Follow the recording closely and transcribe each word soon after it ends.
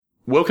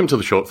Welcome to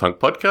the Short Funk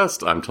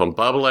Podcast. I'm Tom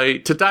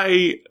Barbalet.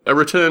 Today, a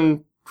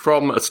return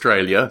from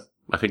Australia.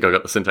 I think I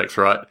got the syntax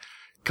right.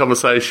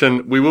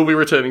 Conversation. We will be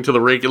returning to the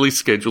regularly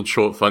scheduled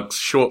Short Funks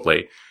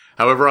shortly.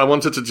 However, I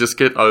wanted to just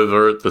get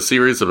over the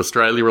series of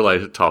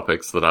Australia-related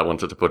topics that I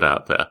wanted to put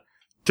out there.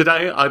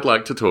 Today, I'd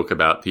like to talk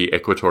about the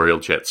equatorial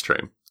jet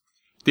stream.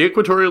 The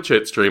equatorial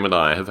jet stream and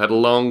I have had a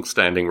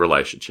long-standing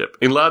relationship,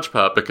 in large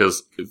part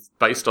because,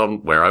 based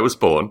on where I was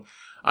born,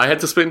 I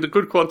had to spend a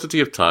good quantity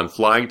of time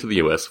flying to the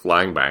US,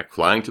 flying back,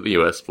 flying to the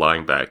US,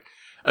 flying back.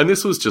 And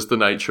this was just the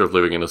nature of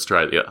living in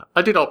Australia.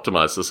 I did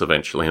optimize this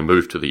eventually and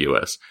move to the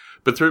US.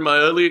 But through my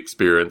early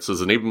experiences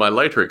and even my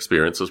later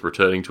experiences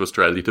returning to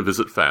Australia to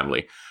visit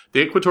family,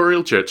 the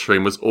equatorial jet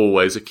stream was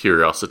always a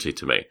curiosity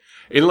to me.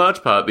 In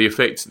large part, the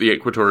effects the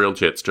equatorial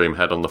jet stream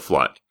had on the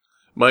flight.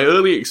 My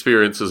early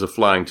experiences of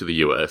flying to the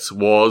US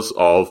was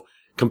of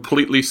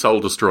completely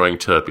soul-destroying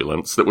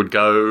turbulence that would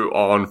go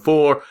on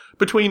for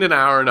between an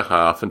hour and a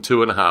half and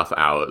 2.5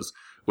 hours,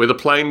 where the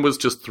plane was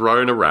just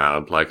thrown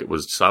around like it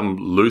was some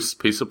loose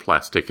piece of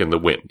plastic in the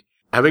wind.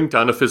 Having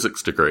done a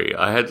physics degree,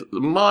 I had a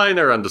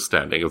minor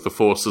understanding of the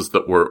forces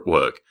that were at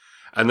work,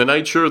 and the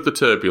nature of the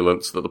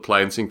turbulence that the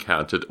planes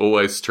encountered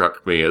always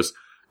struck me as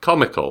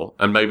comical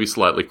and maybe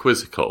slightly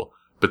quizzical,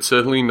 but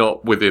certainly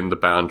not within the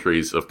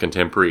boundaries of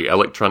contemporary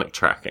electronic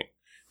tracking.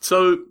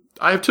 So,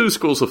 I have two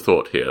schools of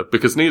thought here,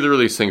 because neither of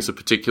these things are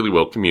particularly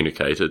well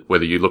communicated,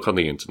 whether you look on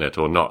the internet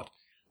or not.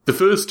 The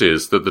first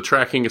is that the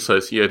tracking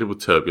associated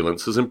with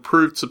turbulence has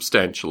improved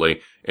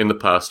substantially in the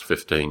past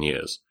 15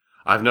 years.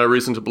 I have no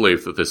reason to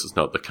believe that this is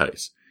not the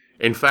case.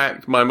 In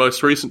fact, my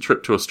most recent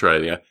trip to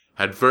Australia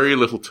had very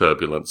little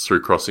turbulence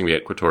through crossing the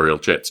equatorial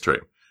jet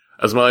stream.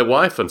 As my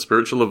wife and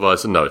spiritual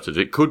advisor noted,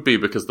 it could be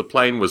because the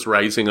plane was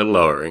raising and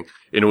lowering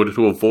in order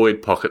to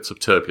avoid pockets of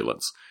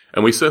turbulence,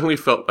 and we certainly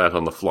felt that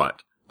on the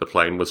flight. The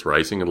plane was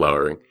raising and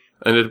lowering,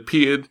 and it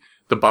appeared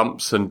the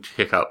bumps and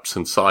hiccups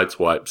and side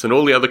swipes and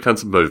all the other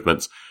kinds of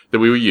movements that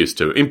we were used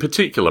to. In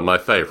particular, my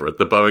favourite,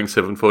 the Boeing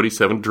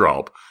 747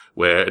 drop,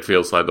 where it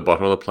feels like the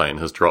bottom of the plane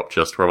has dropped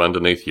just from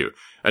underneath you,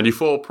 and you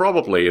fall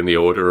probably in the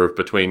order of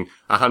between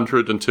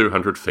 100 and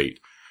 200 feet,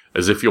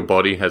 as if your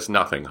body has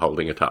nothing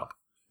holding it up.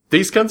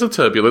 These kinds of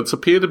turbulence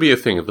appear to be a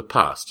thing of the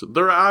past.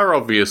 There are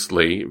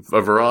obviously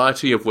a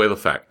variety of weather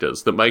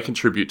factors that may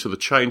contribute to the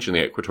change in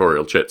the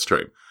equatorial jet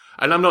stream,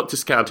 and I'm not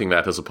discounting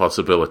that as a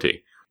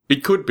possibility.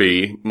 It could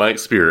be my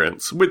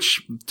experience,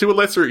 which, to a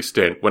lesser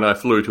extent, when I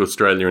flew to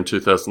Australia in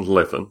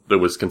 2011, there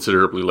was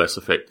considerably less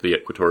effect to the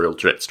equatorial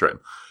jet stream.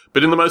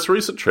 But in the most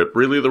recent trip,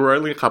 really, there were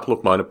only a couple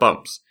of minor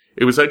bumps.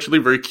 It was actually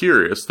very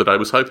curious that I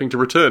was hoping to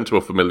return to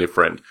a familiar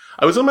friend.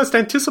 I was almost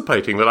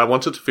anticipating that I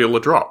wanted to feel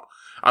a drop.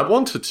 I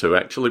wanted to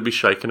actually be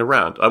shaken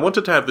around. I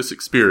wanted to have this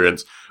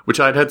experience, which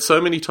I'd had so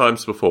many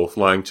times before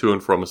flying to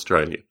and from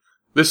Australia.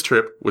 This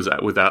trip was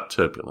without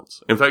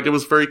turbulence. In fact, it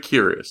was very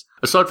curious.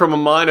 Aside from a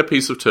minor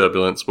piece of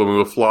turbulence when we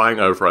were flying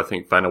over, I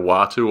think,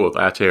 Vanuatu or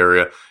that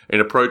area in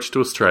approach to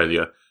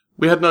Australia,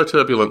 we had no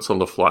turbulence on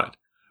the flight.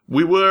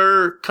 We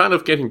were kind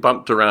of getting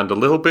bumped around a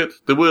little bit.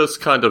 There was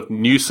kind of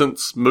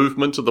nuisance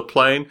movement of the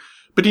plane,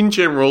 but in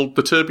general,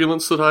 the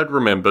turbulence that I'd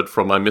remembered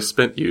from my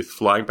misspent youth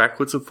flying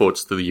backwards and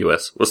forwards to the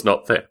US was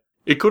not there.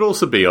 It could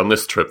also be on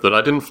this trip that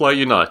I didn't fly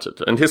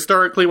United, and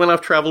historically when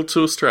I've travelled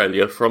to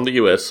Australia from the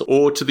US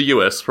or to the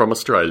US from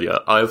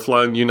Australia, I have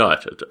flown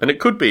United. And it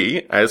could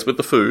be, as with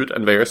the food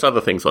and various other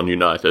things on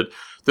United,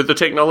 that the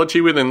technology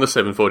within the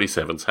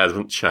 747s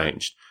hasn't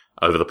changed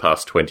over the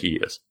past 20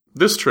 years.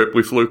 This trip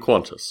we flew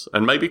Qantas,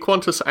 and maybe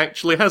Qantas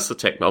actually has the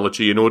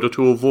technology in order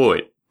to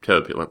avoid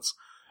turbulence,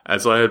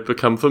 as I had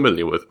become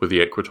familiar with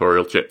the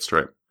equatorial jet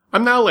stream.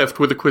 I'm now left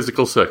with a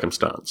quizzical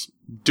circumstance.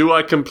 Do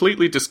I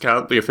completely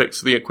discount the effects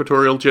of the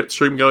equatorial jet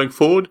stream going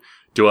forward?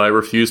 Do I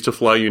refuse to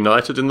fly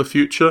United in the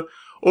future?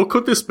 Or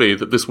could this be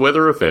that this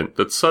weather event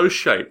that so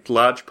shaped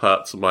large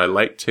parts of my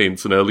late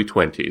teens and early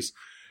 20s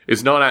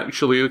is not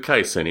actually the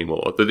case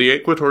anymore, that the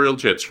equatorial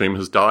jet stream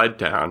has died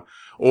down,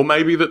 or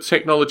maybe that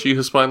technology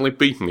has finally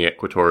beaten the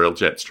equatorial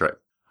jet stream?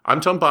 I'm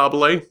Tom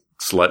Barbalet,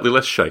 slightly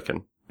less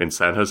shaken, in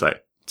San Jose,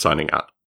 signing out.